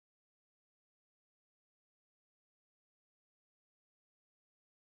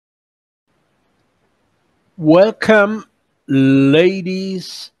Welcome,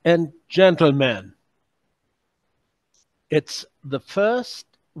 ladies and gentlemen. It's the first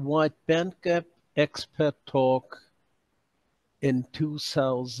wide bandgap expert talk in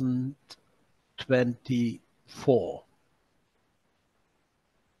 2024.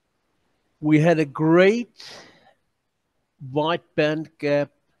 We had a great wide bandgap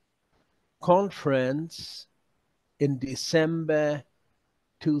conference in December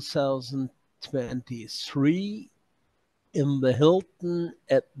 2023 in the Hilton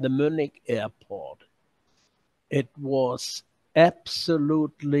at the Munich airport. It was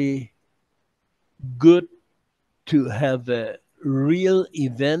absolutely good to have a real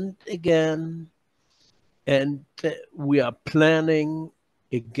event again, and we are planning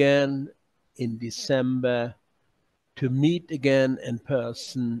again in December to meet again in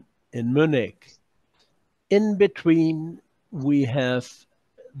person in Munich. In between, we have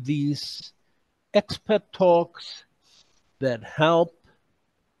these expert talks that help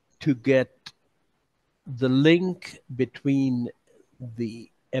to get the link between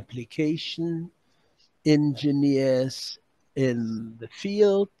the application engineers in the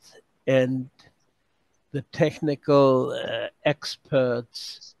field and the technical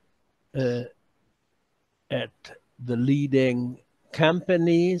experts at the leading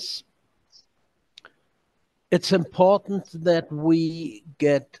companies. It's important that we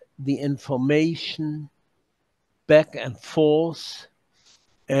get the information back and forth,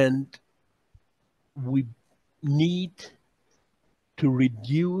 and we need to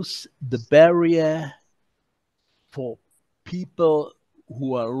reduce the barrier for people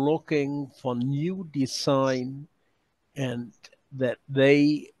who are looking for new design and that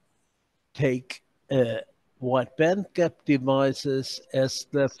they take wide bandgap devices as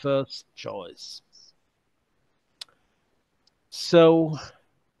their first choice. So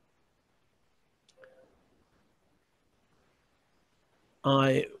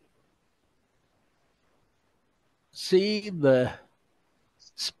I see the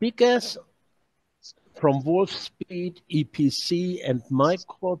speakers from Wolfspeed, EPC, and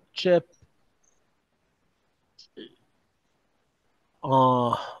Microchip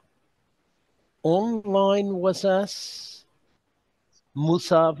are online with us.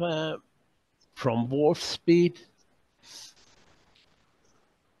 Muzaffer from Wolfspeed.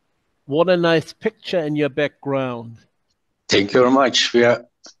 What a nice picture in your background. Thank you very much.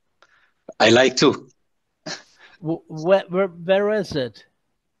 I like to. Where is it?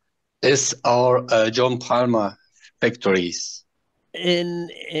 It's our John Palmer factories. In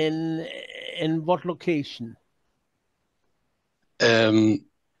what location?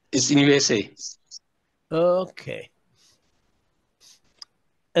 It's in USA. Okay.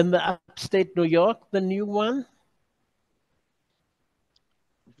 In the upstate New York, the new one?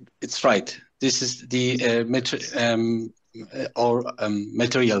 It's right. This is the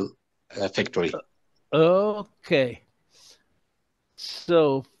material factory. Okay.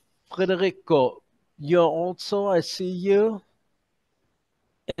 So, Federico, you're also, I see you.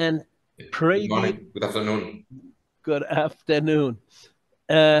 And Pradeep. Good morning. Good afternoon. Good afternoon.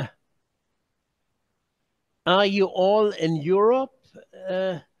 Are you all in Europe?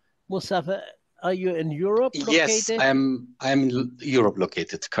 Muzaffer, are you in Europe located? Yes, I'm in Europe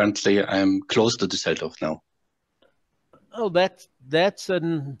located. Currently, I'm close to Düsseldorf now. Oh, that's a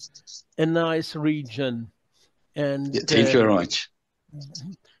nice region. And thank you very much.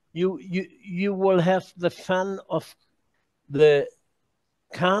 You will have the fun of the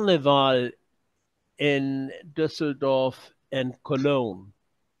Carnival in Düsseldorf and Cologne.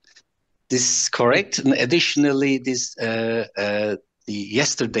 This is correct. And additionally,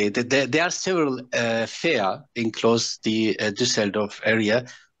 yesterday there are several fairs in close the Düsseldorf area.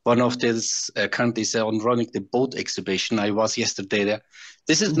 One of these currently is running the boat exhibition. I was yesterday there.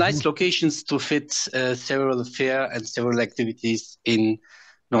 This is nice locations to fit several fair and several activities in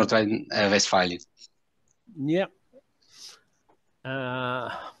North Rhine-Westphalia. Yeah.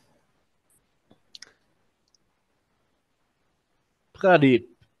 Pradeep,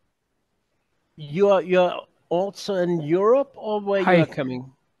 you're also in Europe, or where Hi. you are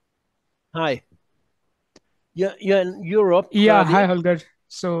coming? Hi. You're in Europe. Yeah, Pradeep? hi Holger.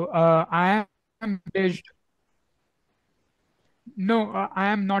 So I am based. No, I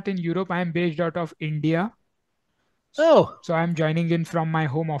am not in Europe. I am based out of India. Oh, So I am joining in from my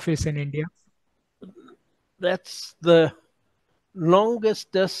home office in India. that's the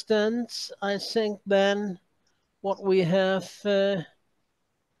longest distance, I think, than what we have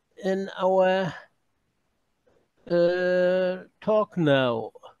in our talk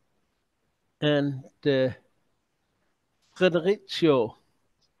now. And Federico,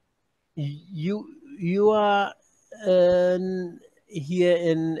 you are here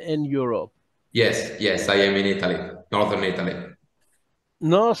in Europe, Yes, yes, I am in Italy, northern Italy.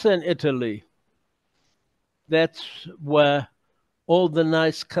 northern Italy. That's where all the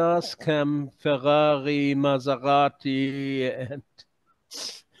nice cars come, Ferrari, Maserati, and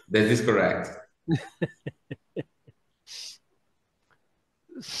That is correct.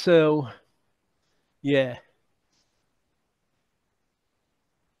 so, yeah.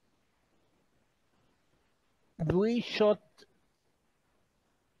 We should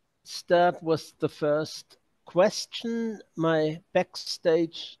start with the first question. My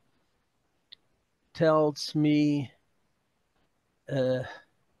backstage tells me the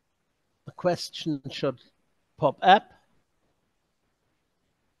question should pop up.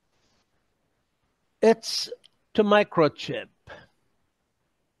 It's to Microchip.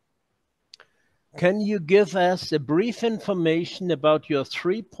 Can you give us a brief information about your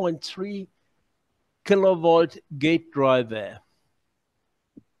 3.3 kilovolt gate driver?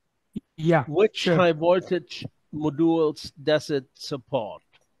 Yeah, Which sure. high voltage modules does it support?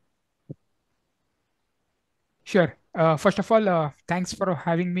 Sure. First of all, thanks for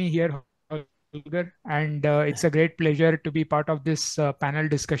having me here, Holger, and it's a great pleasure to be part of this panel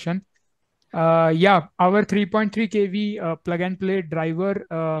discussion. Yeah, our 3.3 kV plug and play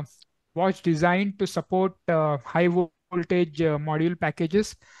driver was designed to support high voltage module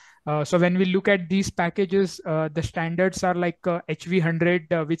packages. So when we look at these packages, the standards are like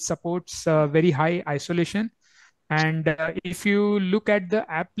HV100, which supports very high isolation. And if you look at the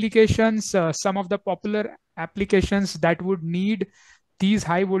applications, some of the popular applications that would need these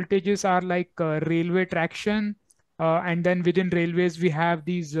high voltages are like railway traction. And then within railways, we have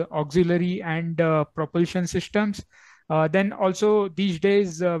these auxiliary and propulsion systems. Then also these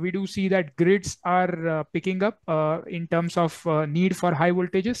days, we do see that grids are picking up in terms of need for high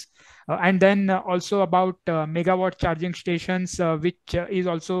voltages. And then also about megawatt charging stations, which is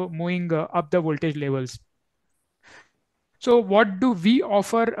also moving up the voltage levels. So what do we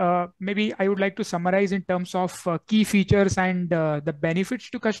offer? Maybe I would like to summarize in terms of key features and the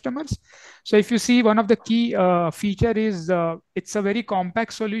benefits to customers. So if you see, one of the key feature is it's a very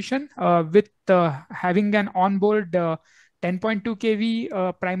compact solution with having an onboard 10.2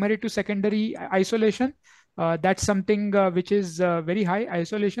 kV primary to secondary isolation. That's something which is very high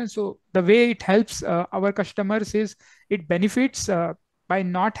isolation. So the way it helps our customers is it benefits by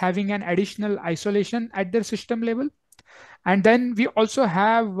not having an additional isolation at their system level. And then we also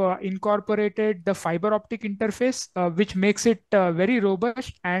have incorporated the fiber optic interface, which makes it very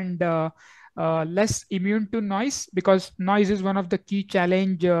robust and less immune to noise, because noise is one of the key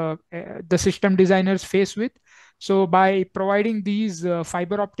challenge the system designers face with. So by providing these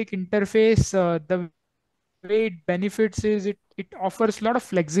fiber optic interface, the way it benefits is it offers a lot of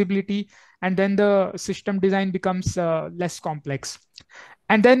flexibility, and then the system design becomes less complex.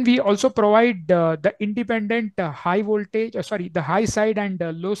 And then we also provide the independent high voltage, the high side and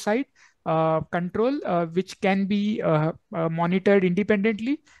low side control, which can be monitored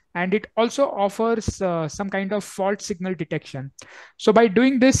independently. And it also offers some kind of fault signal detection. So by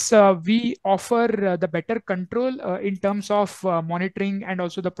doing this, we offer the better control in terms of monitoring and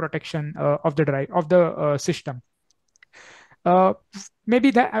also the protection of the drive of the system.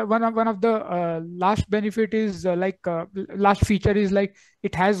 Maybe that one of the last benefit is last feature is like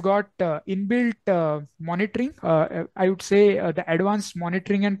it has got inbuilt monitoring. I would say the advanced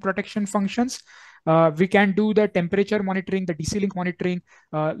monitoring and protection functions. We can do the temperature monitoring, the DC link monitoring,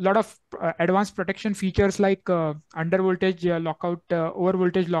 a lot of advanced protection features like under voltage lockout, over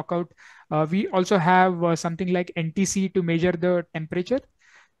voltage lockout. We also have something like NTC to measure the temperature.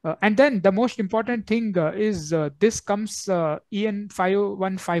 And then the most important thing is this comes EN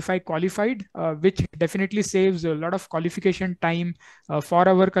 5155 qualified, which definitely saves a lot of qualification time for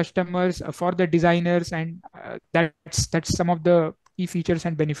our customers, for the designers, and that's some of the key features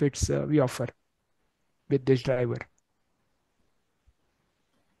and benefits we offer with this driver.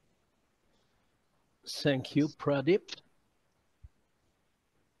 Thank you, Pradeep.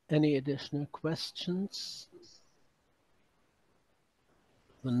 Any additional questions?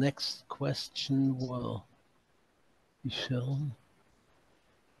 The next question will be shown.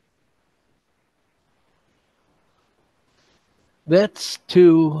 That's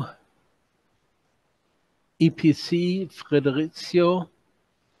to EPC Federico.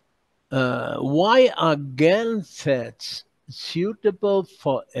 Why are GaN FETs suitable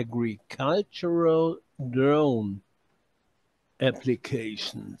for agricultural drone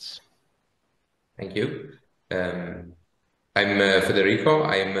applications? Thank you. I'm Federico.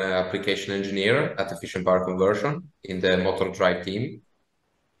 I'm an application engineer at Efficient Power Conversion in the motor drive team.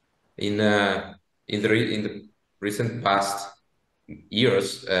 In in the recent past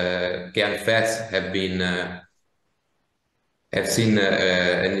years, GaN FETs have seen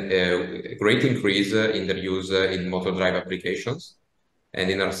a great increase in their use in motor drive applications. And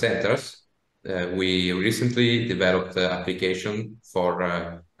in our centers, we recently developed an application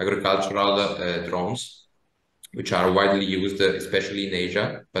for agricultural drones, which are widely used, especially in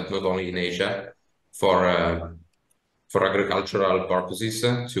Asia, but not only in Asia, for agricultural purposes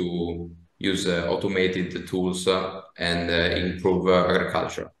to use automated tools and improve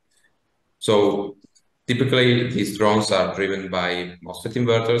agriculture. So typically, these drones are driven by MOSFET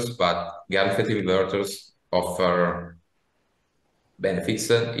inverters, but GaN FET inverters offer benefits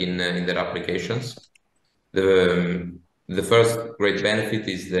in their applications. The first great benefit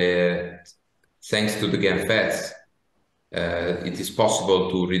is that thanks to the GaN FETs, it is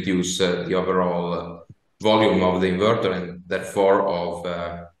possible to reduce the overall volume of the inverter and therefore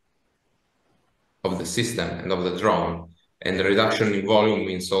of the system and of the drone. And the reduction in volume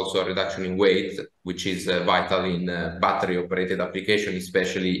means also a reduction in weight, which is vital in battery-operated application,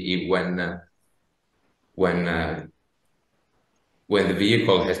 especially when the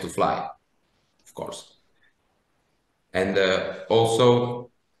vehicle has to fly, of course. And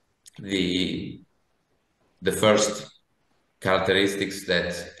also the first characteristics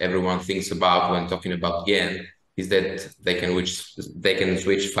that everyone thinks about when talking about GaN is that they can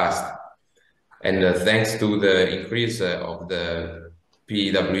switch fast. And thanks to the increase of the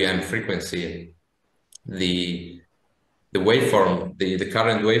PWM frequency, the waveform, the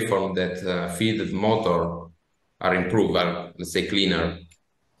current waveform that feed the motor are improved, are, let's say, cleaner,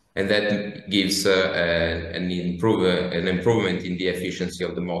 and that gives an improvement in the efficiency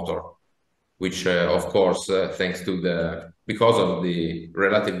of the motor, which of course, because of the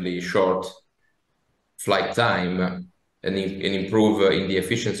relatively short flight time, an improve in the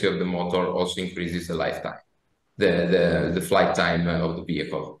efficiency of the motor also increases the lifetime, the flight time of the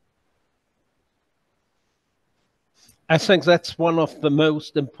vehicle. I think that's one of the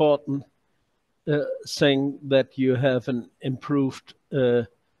most important thing, that you have an improved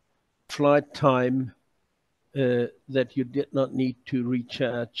flight time, that you did not need to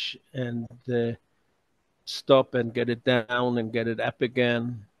recharge and stop and get it down and get it up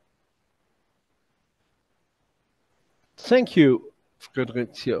again. Thank you,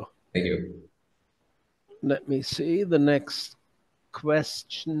 Federico. Thank you. Let me see, the next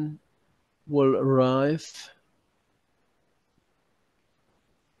question will arrive.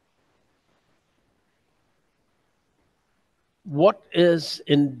 What is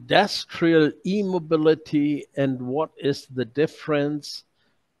industrial e-mobility and what is the difference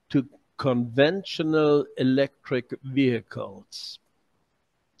to conventional electric vehicles?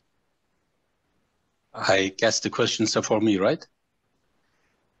 I guess the questions are for me, right?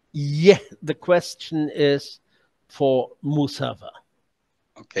 Yeah, the question is for Muzaffer.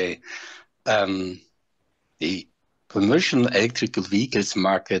 Okay. The conventional electrical vehicles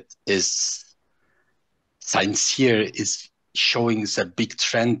market science here is showing a big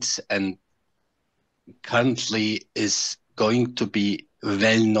trend and currently is going to be a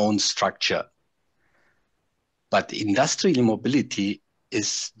well-known structure. But industrial mobility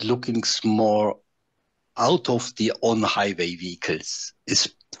is looking more out of the on-highway vehicles,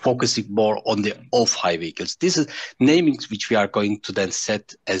 is focusing more on the off-highway vehicles. This is namings which we are going to then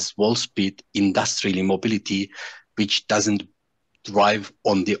set as Wolfspeed industrial mobility, which doesn't drive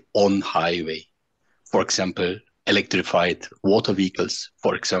on the on-highway. For example, electrified water vehicles,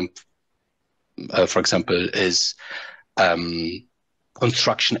 for example, is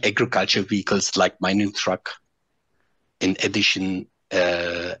construction agriculture vehicles like mining truck. In addition,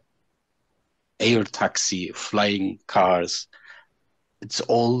 air taxi, flying cars. It's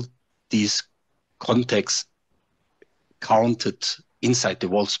all these contexts counted inside the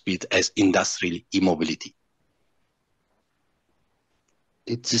Wolfspeed as industrial e-mobility.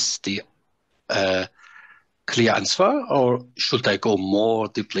 It is the clear answer, or should I go more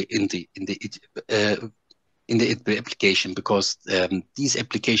deeply in the application? Because these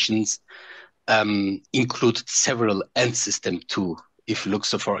applications include several end system too. If you look,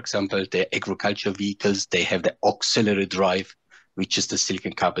 so for example, the agriculture vehicles, they have the auxiliary drive, which is the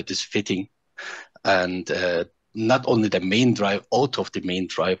silicon carbide is fitting, and not only the main drive, out of the main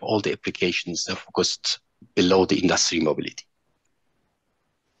drive, all the applications are focused below the industrial mobility.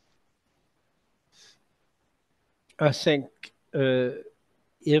 I think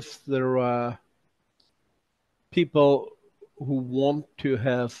if there are people who want to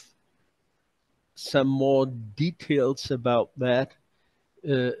have some more details about that,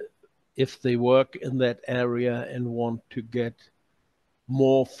 if they work in that area and want to get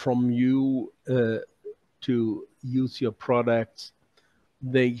more from you to use your products,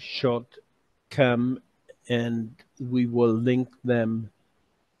 they should come and we will link them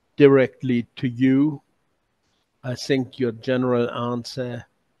directly to you. I think your general answer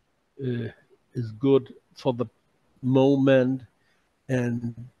is good for the moment,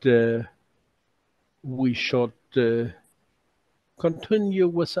 and we should continue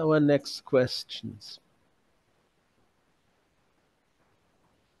with our next questions.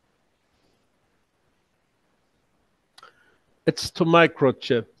 It's to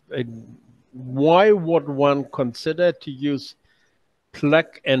Microchip. Why would one consider to use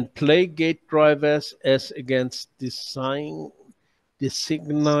plug-and-play gate drivers as against designing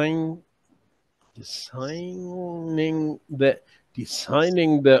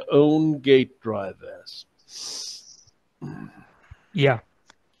their own gate drivers? Yeah.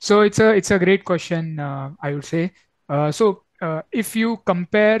 So it's a great question, I would say. If you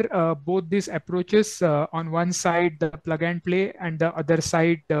compare both these approaches, on one side the plug and play, and the other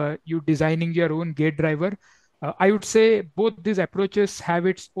side you designing your own gate driver, I would say both these approaches have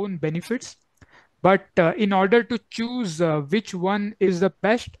its own benefits. But in order to choose which one is the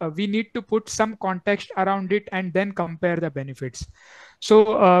best, we need to put some context around it and then compare the benefits.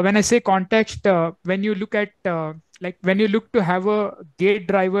 So when I say context, when you look at when you look to have a gate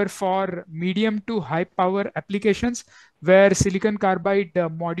driver for medium to high power applications where silicon carbide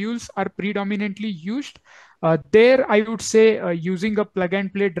modules are predominantly used, there I would say using a plug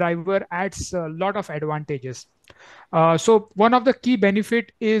and play driver adds a lot of advantages. So one of the key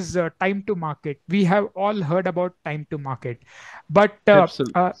benefit is time to market. We have all heard about time to market, but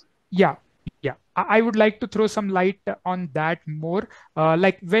yeah, I would like to throw some light on that more.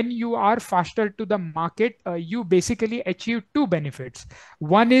 Like when you are faster to the market, you basically achieve two benefits.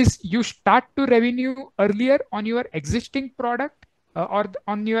 One is you start to revenue earlier on your existing product or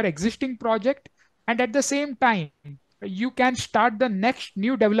on your existing project, and at the same time, you can start the next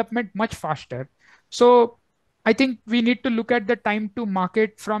new development much faster. So I think we need to look at the time to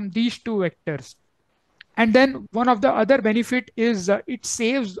market from these two vectors. And then one of the other benefit is it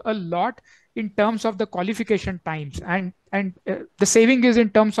saves a lot in terms of the qualification times, and the saving is in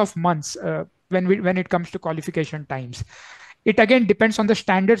terms of months when it comes to qualification times. It again depends on the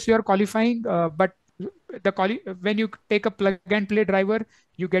standards you are qualifying, but when you take a plug and play driver,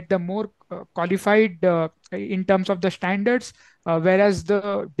 you get the more qualified in terms of the standards, whereas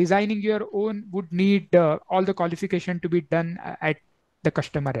the designing your own would need all the qualification to be done at the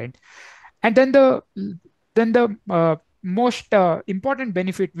customer end. And then the most important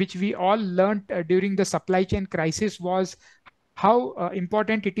benefit which we all learned during the supply chain crisis was how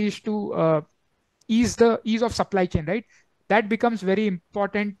important it is to ease of supply chain, right? That becomes very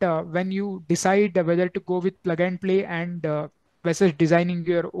important when you decide whether to go with plug and play and versus designing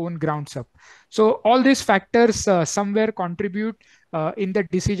your own grounds up. So all these factors somewhere contribute in the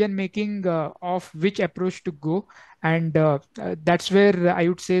decision making of which approach to go, and that's where I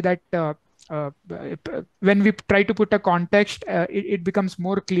would say that when we try to put a context, it becomes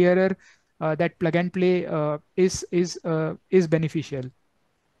more clearer that plug and play is beneficial.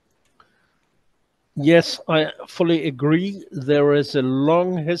 Yes, I fully agree. There is a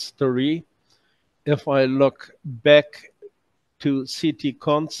long history. If I look back to CT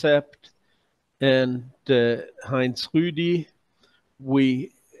Concept and Heinz Rüdi,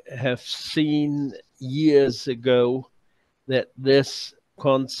 we have seen years ago that this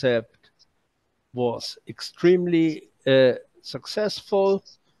concept was extremely successful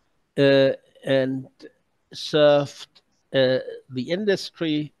and served the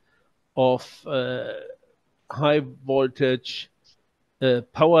industry of high voltage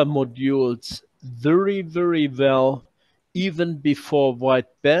power modules very, very well, even before wide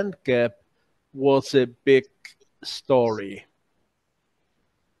band gap was a big story.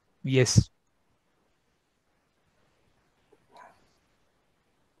 Yes.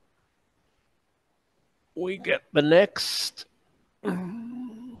 We get the next.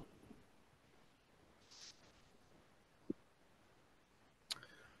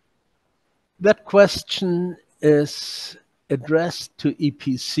 That question is addressed to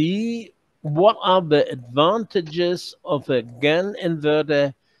EPC. What are the advantages of a GaN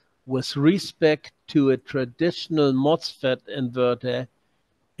inverter with respect to a traditional MOSFET inverter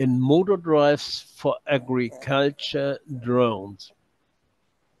in motor drives for agriculture drones?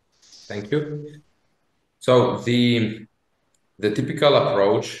 Thank you. So the typical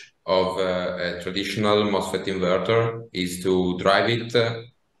approach of a traditional MOSFET inverter is to drive it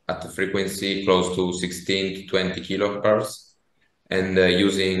at a frequency close to 16 to 20 kilohertz and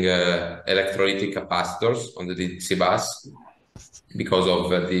using electrolytic capacitors on the DC bus because of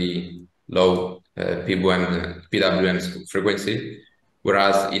the low PWM frequency,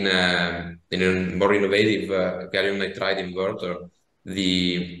 whereas in a more innovative gallium nitride inverter,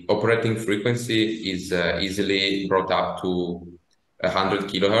 the operating frequency is easily brought up to 100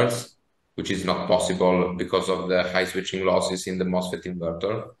 kilohertz, which is not possible because of the high switching losses in the MOSFET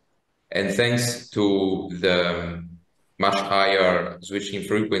inverter. And thanks to the much higher switching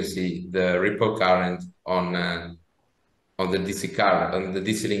frequency, the ripple current on the DC current, on the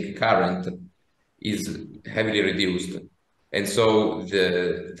DC link current, is heavily reduced, and so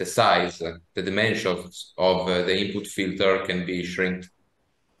the size, the dimensions of the input filter can be shrinked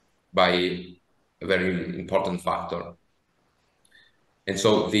by a very important factor. And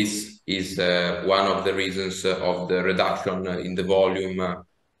so this is one of the reasons of the reduction in the volume of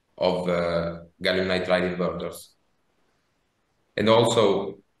gallium nitride inverters. And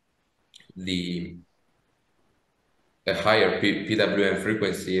also a higher PWM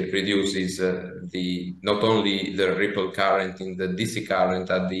frequency reduces not only the ripple current in the DC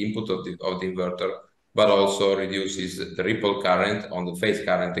current at the input of the inverter, but also reduces the ripple current on the phase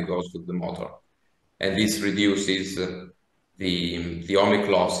current that goes to the motor. And this reduces the ohmic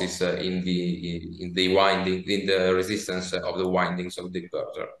losses in the resistance of the windings of the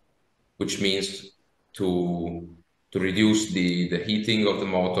inverter, which means to reduce the heating of the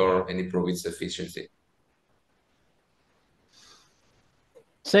motor and improve its efficiency.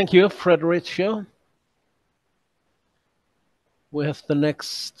 Thank you, Federico. We have the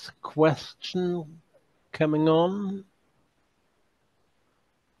next question coming on.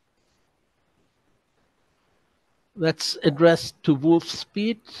 That's addressed to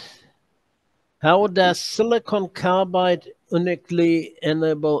Wolfspeed. How does silicon carbide uniquely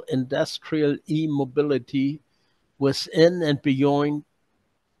enable industrial e-mobility within and beyond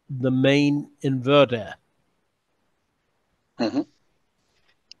the main inverter? Mm-hmm.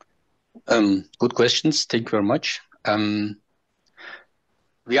 Good questions. Thank you very much.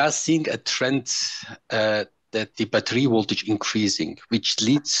 We are seeing a trend that the battery voltage increasing, which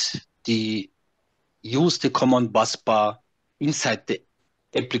leads use the common bus bar inside the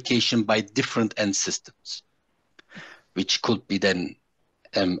application by different end systems, which could be then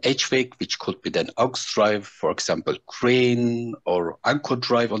HVAC, which could be then aux drive, for example, crane or anchor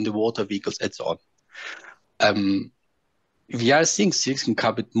drive on the water vehicles and so on. We are seeing silicon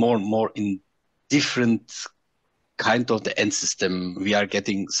carbide more and more in different kind of the end system. We are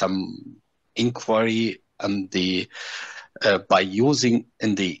getting some inquiry on by using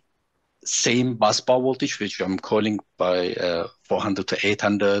in the same bus bar voltage, which I'm calling by 400 to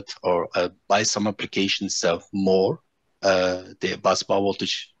 800, or by some applications more the bus bar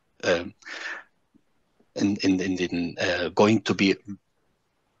voltage going to be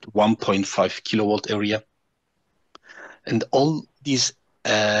 1.5 kilowatt area. And all these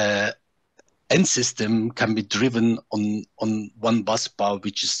end system can be driven on one bus bar,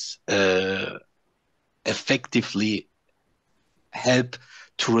 which is effectively help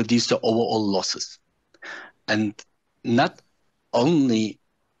to reduce the overall losses. And not only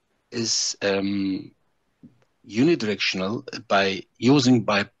is unidirectional, by using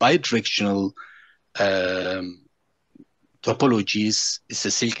bidirectional topologies, is the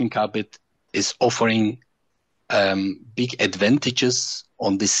silicon carbide is offering big advantages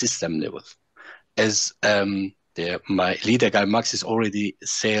on the system level. As my leader guy Max is already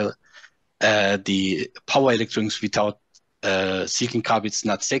said, the power electronics without silicon carbide is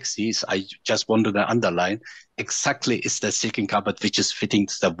not sexy. So I just wanted to underline exactly is the silicon carbide which is fitting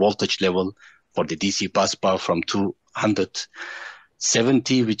to the voltage level for the DC bus bar from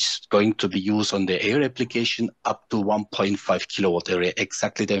 270, which is going to be used on the air application, up to 1.5 kilowatt area,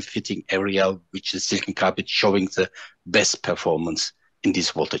 exactly the fitting area which is silicon carbide showing the best performance in these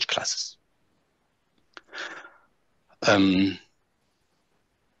voltage classes.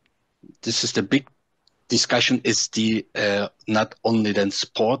 This is the big discussion, is the not only then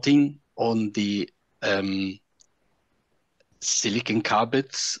supporting on the silicon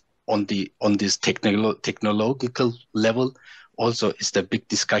carbides on this technological level, also is the big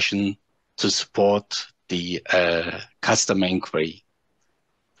discussion to support the customer inquiry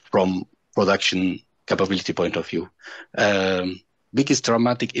from production capability point of view. Biggest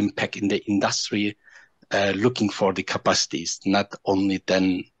dramatic impact in the industry, looking for the capacities, not only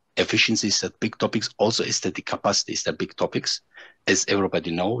then efficiencies that big topics, also is that the capacities that big topics. As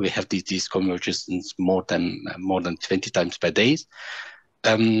everybody know, we have these convergences more than 20 times per day.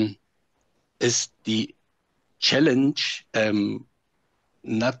 Is the challenge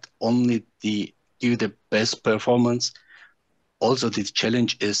not only the give the best performance, also the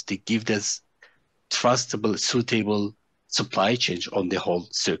challenge is to give this trustable, suitable supply chain on the whole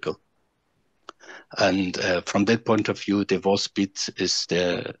circle. And from that point of view, the Wolfspeed is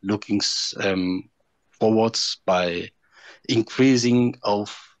looking forwards by increasing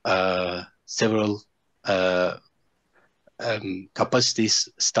of several capacities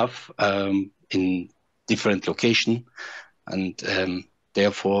stuff in different location, and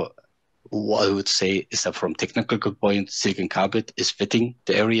therefore what I would say is that from technical point, silicon carbide is fitting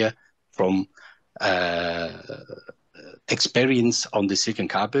the area. From experience on the silicon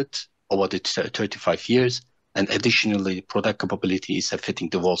carbide over the 35 years, and additionally product capability is fitting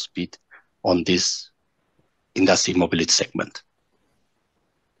the Wolfspeed on this industry mobility segment.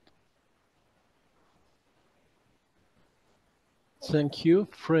 Thank you,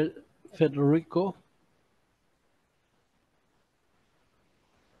 Federico.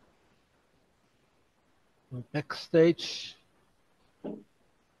 Backstage.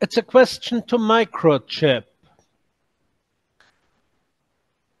 It's a question to Microchip.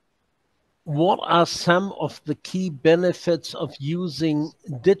 What are some of the key benefits of using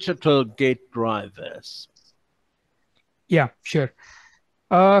digital gate drivers? Yeah, sure.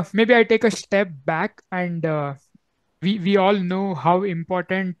 Maybe I take a step back, and we all know how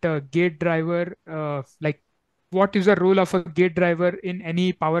important gate driver, like what is the role of a gate driver in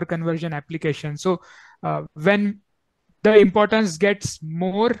any power conversion application. So when the importance gets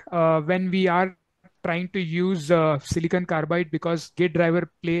more when we are trying to use silicon carbide, because gate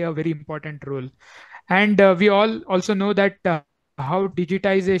driver play a very important role. And we all also know that how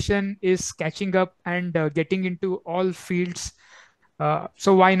digitization is catching up and getting into all fields.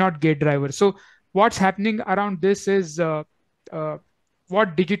 So why not gate driver? So what's happening around this is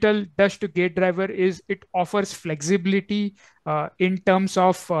what digital does to gate driver is it offers flexibility in terms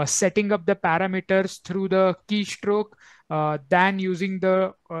of setting up the parameters through the keystroke than using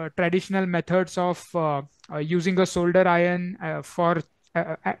the traditional methods of using a solder iron for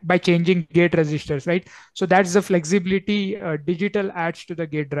by changing gate resistors, right? So that's the flexibility digital adds to the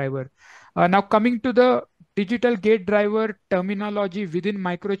gate driver. Now coming to the digital gate driver terminology within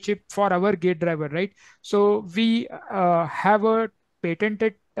Microchip for our gate driver, right? So we have a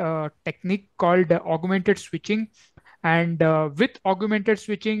patented technique called augmented switching. And with augmented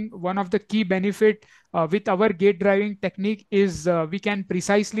switching, one of the key benefit with our gate driving technique is we can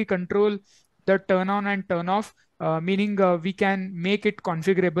precisely control the turn on and turn off, meaning we can make it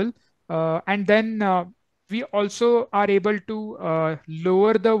configurable. And then we also are able to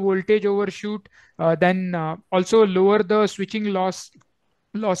lower the voltage overshoot, then also lower the switching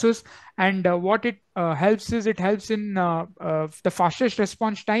losses. And what it helps is it helps in the fastest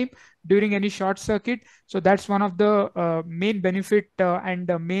response time during any short circuit. So that's one of the main benefit and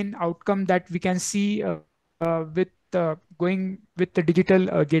the main outcome that we can see with going with the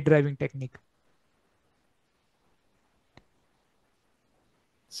digital gate driving technique.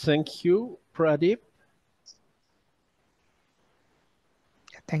 Thank you, Pradeep.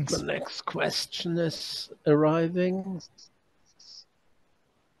 Thanks. The next question is arriving.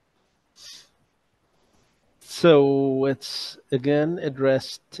 So it's again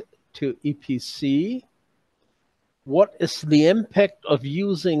addressed to EPC. What is the impact of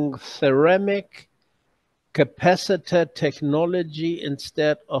using ceramic capacitor technology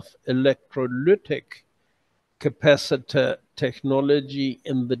instead of electrolytic capacitor technology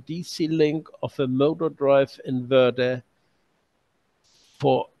in the DC link of a motor drive inverter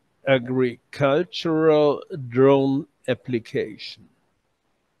for agricultural drone application?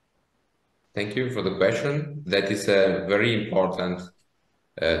 Thank you for the question. That is a very important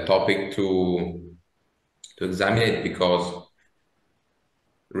topic to examine, because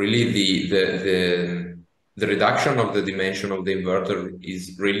really the reduction of the dimension of the inverter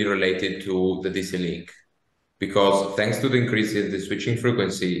is really related to the DC link. Because thanks to the increase in the switching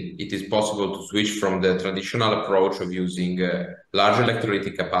frequency, it is possible to switch from the traditional approach of using large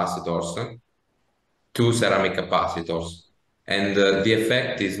electrolytic capacitors to ceramic capacitors. And the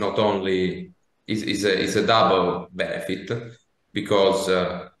effect is not only is a double benefit, because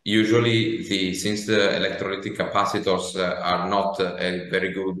usually since the electrolytic capacitors are not a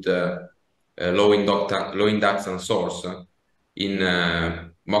very good low inductance source in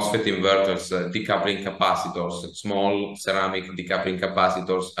MOSFET inverters, decoupling capacitors, small ceramic decoupling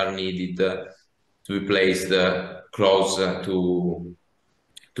capacitors are needed to be placed close to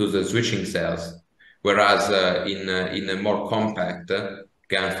the switching cells. Whereas in a more compact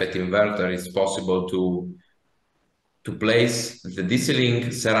GaN FET inverter, it's possible to place the DC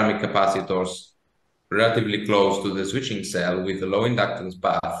link ceramic capacitors relatively close to the switching cell with a low inductance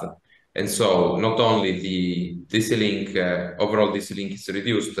path. And so not only the DC link, overall DC link is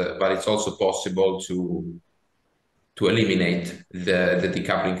reduced, but it's also possible to to eliminate the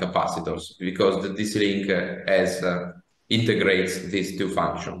decoupling capacitors, because the DC-link integrates these two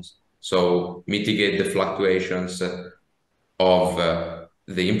functions. So mitigate the fluctuations of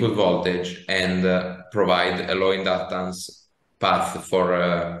the input voltage and provide a low inductance path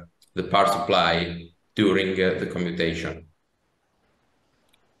for the power supply during the commutation.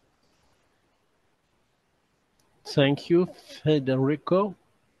 Thank you, Federico.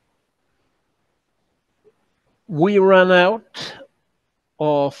 We ran out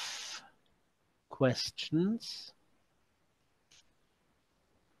of questions.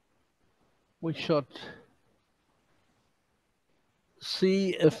 We should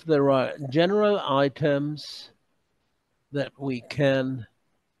see if there are general items that we can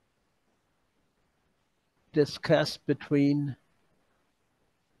discuss between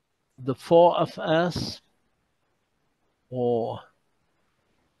the four of us, or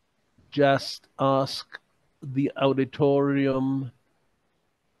just ask the auditorium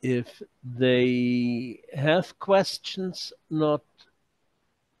if they have questions not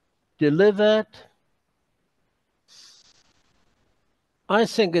delivered. I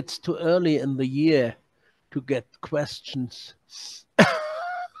think it's too early in the year to get questions.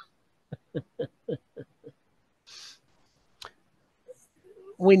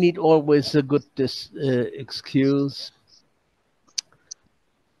 We need always a good excuse.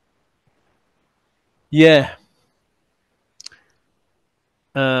 Yeah.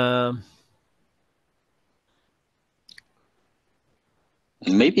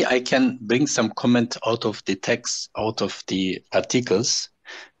 Maybe I can bring some comment out of the text, out of the articles.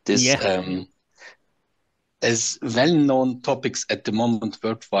 This, as well-known topics at the moment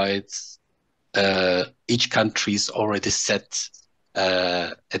worldwide, each country is already set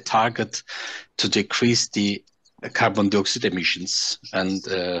a target to decrease the carbon dioxide emissions. And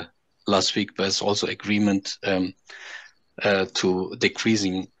last week there's also agreement to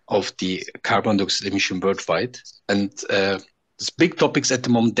decreasing of the carbon dioxide emission worldwide. And there's big topics at the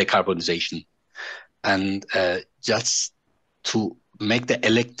moment, decarbonization. And just to make the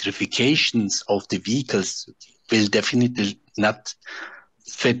electrifications of the vehicles will definitely not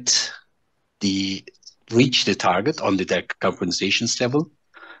reach the target on the decarbonization level.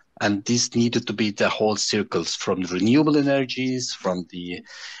 And this needed to be the whole circles, from renewable energies, from the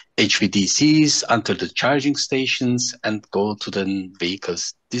HVDCs until the charging stations, and go to the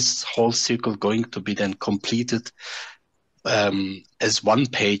vehicles. This whole circle going to be then completed as one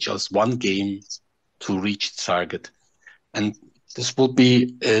page, as one game to reach the target. And this will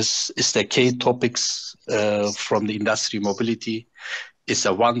be is the key topics from the industry mobility, is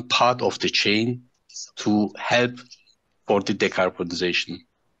a one part of the chain to help for the decarbonization.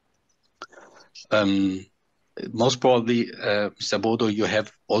 Most probably, Mr. Bodo, you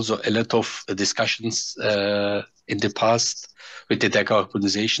have also a lot of discussions in the past with the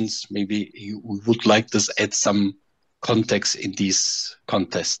decarbonizations. Maybe you would like to add some context in this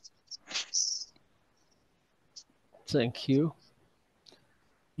contest. Thank you.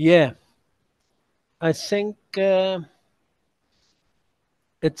 Yeah, I think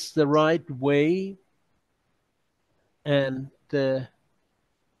it's the right way, and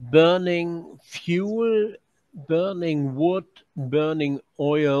burning fuel, burning wood, burning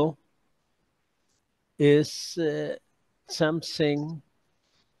oil is something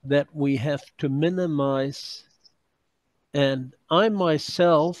that we have to minimize. And I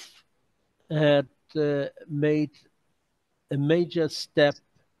myself had made a major step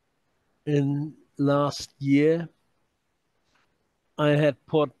in last year. I had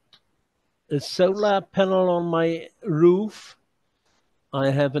put a solar panel on my roof. I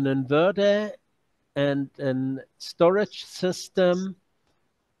have an inverter and a storage system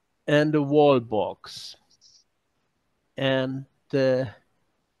and a wall box. And in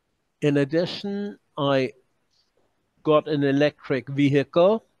addition, I got an electric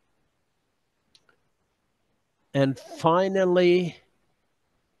vehicle, and finally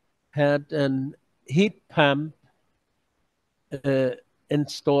had an heat pump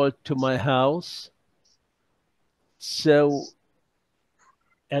installed to my house. So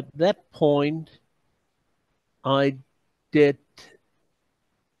at that point, I did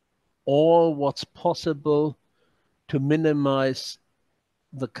all what's possible to minimize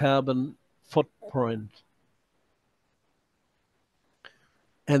the carbon footprint.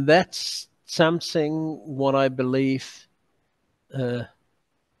 And that's something what I believe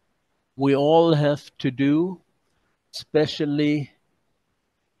we all have to do, especially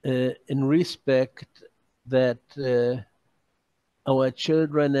in respect that our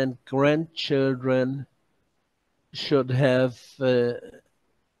children and grandchildren should have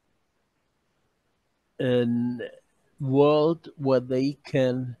an world where they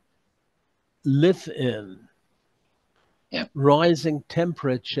can live in. Yeah. Rising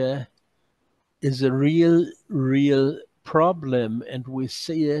temperature is a real problem, and we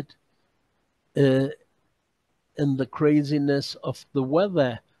see it in the craziness of the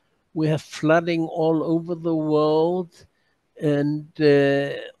weather. We have flooding all over the world, and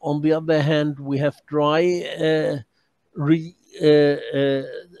on the other hand, we have dry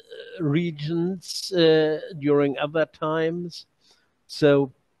regions during other times.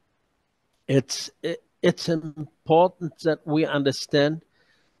 So it's important that we understand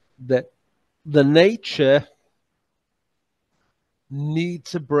that the nature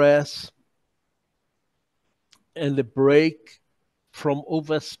needs a breath and a break from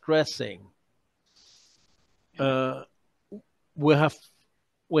overstressing.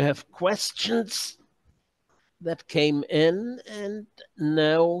 We have questions that came in, and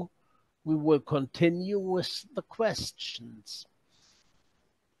now we will continue with the questions.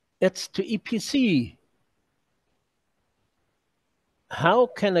 It's to EPC. How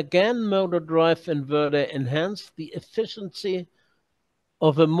can a GaN motor drive inverter enhance the efficiency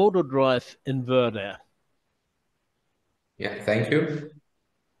of a motor drive inverter? Yeah, thank you.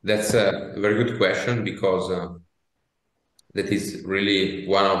 That's a very good question, because that is really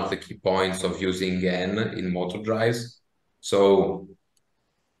one of the key points of using GaN in motor drives. So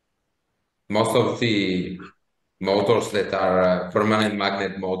most of the motors that are permanent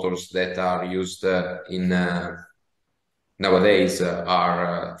magnet motors that are used in nowadays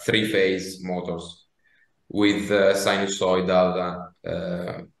are three-phase motors with sinusoidal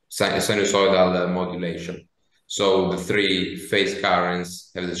modulation. So the three phase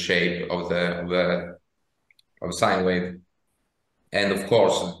currents have the shape of the sine wave, and of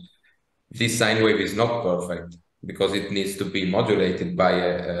course this sine wave is not perfect because it needs to be modulated by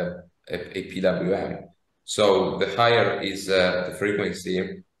a PWM. So the higher is the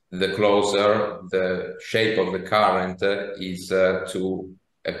frequency, the closer the shape of the current is to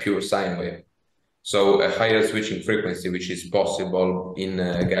a pure sine wave. So a higher switching frequency, which is possible in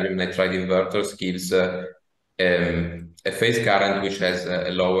gallium nitride inverters, gives a phase current which has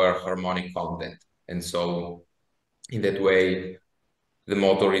a lower harmonic content. And so in that way, the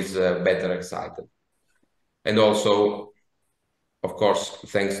motor is better excited. And also, of course,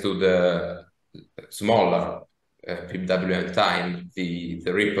 thanks to the smaller PWM time, the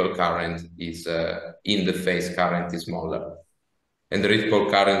ripple current is in the phase current is smaller. And the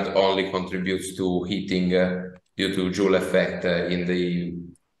ripple current only contributes to heating due to Joule effect in the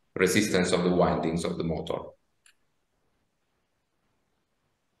resistance of the windings of the motor.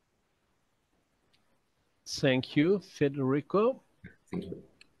 Thank you, Federico. Thank you.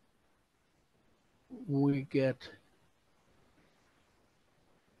 We get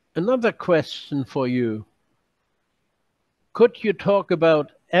another question for you. Could you talk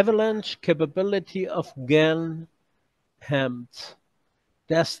about avalanche capability of GaN HAMs?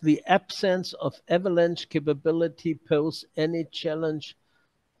 Does the absence of avalanche capability pose any challenge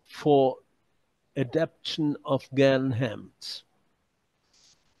for adoption of GaN HAMs?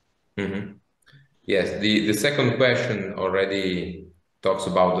 Mm-hmm. Yes, the second question already talks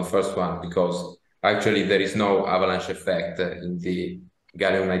about the first one, because actually there is no avalanche effect in the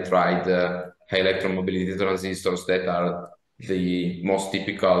gallium nitride high electromobility transistors that are the most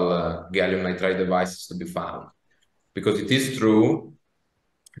typical gallium nitride devices to be found. Because it is true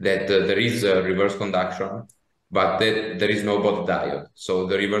that there is reverse conduction, but that there is no body diode. So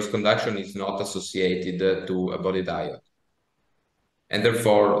the reverse conduction is not associated to a body diode. And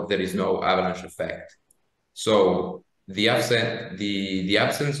therefore, there is no avalanche effect. So the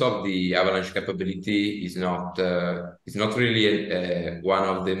absence of the avalanche capability is not really one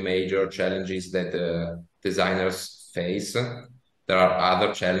of the major challenges that designers face. There are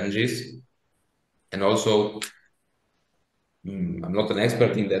other challenges, and also I'm not an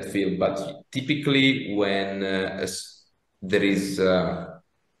expert in that field, but typically when there is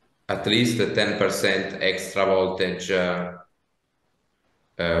at least a 10% extra voltage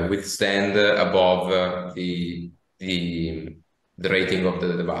withstand above the rating of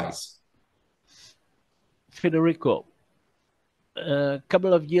the device. Federico, a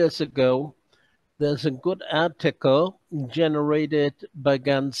couple of years ago, there's a good article generated by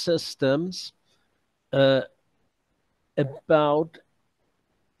GaN Systems about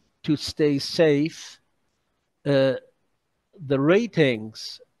to stay safe. The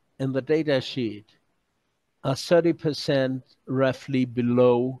ratings in the data sheet are 30% roughly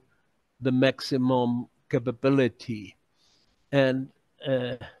below the maximum capability. And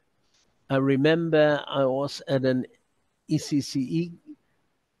I remember I was at an ECCE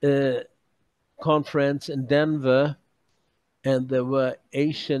conference in Denver, and there were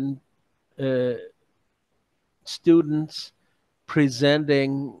Asian students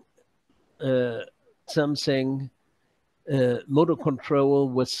presenting something, motor control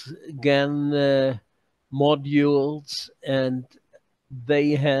with GaN modules, and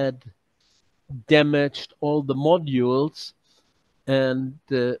they had damaged all the modules, and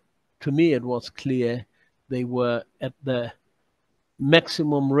to me it was clear they were at the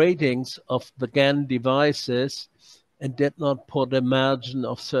maximum ratings of the GaN devices and did not put a margin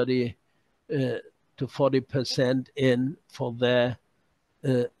of 30 to 40% in for their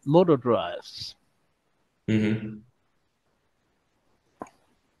motor drives. Mm-hmm.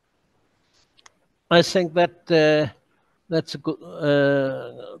 I think that that's a good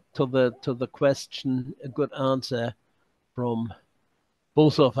to the question, a good answer from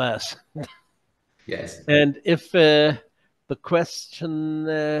both of us. Yes. And if the question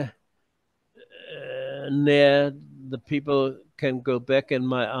near the people can go back in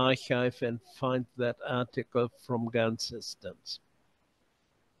my archive and find that article from GaN Systems.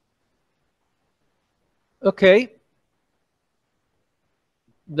 Okay.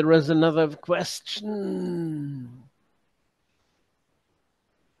 There is another question.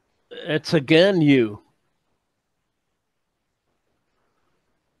 It's again you.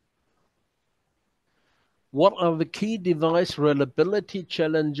 What are the key device reliability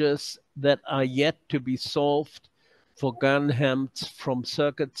challenges that are yet to be solved for GaN HAMs from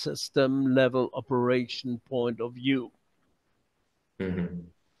circuit system level operation point of view? Mm-hmm.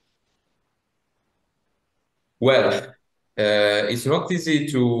 Well, it's not easy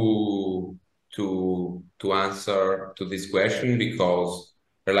to answer to this question because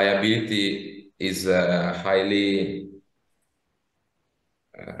reliability is highly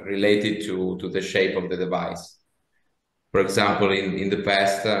related to the shape of the device. For example, in the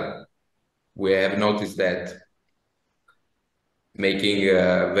past, we have noticed that making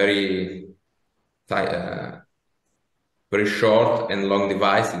very short and long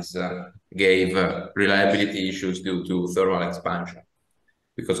devices gave reliability issues due to thermal expansion.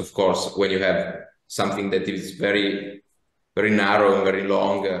 Because of course, when you have something that is very narrow and very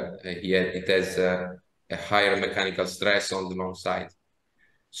long, it has a higher mechanical stress on the long side.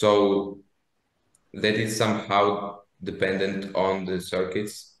 So that is somehow dependent on the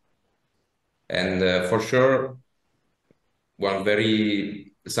circuits. And for sure,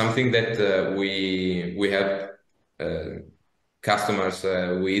 something that we have customers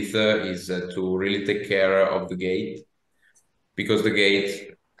with is to really take care of the gate, because the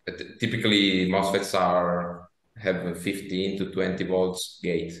gate typically MOSFETs have 15 to 20 volts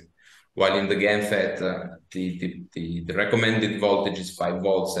gate, while in the GaN FET the recommended voltage is 5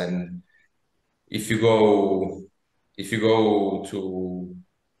 volts, and if you go to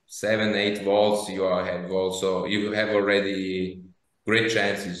 7-8 volts, you have already great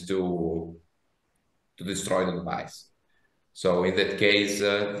chances to destroy the device. So in that case,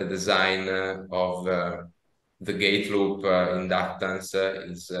 the design of the gate loop inductance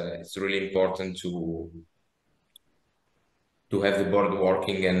is really important to have the board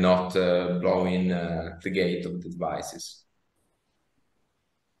working and not blowing the gate of the devices.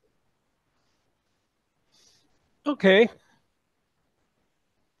 Okay.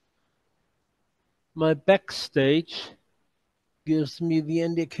 My backstage gives me the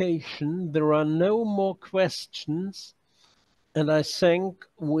indication there are no more questions, and I think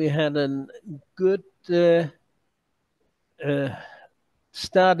we had a good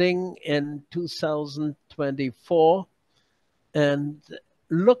starting in 2024, and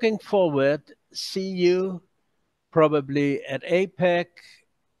looking forward, see you probably at APEC,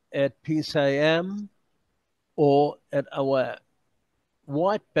 at PCIM, or at our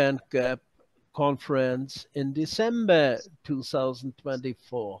wideband gap conference in December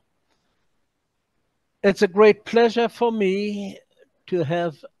 2024. It's a great pleasure for me to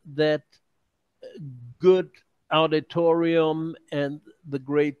have that good auditorium and the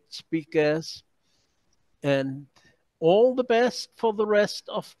great speakers, and all the best for the rest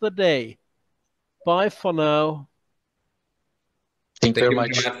of the day. Bye for now. Thank you very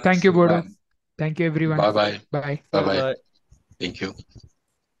Thank you much. very much. Thank you, Bodo. Bye. Thank you, everyone. Bye-bye. Bye. Bye-bye. Bye. Thank you.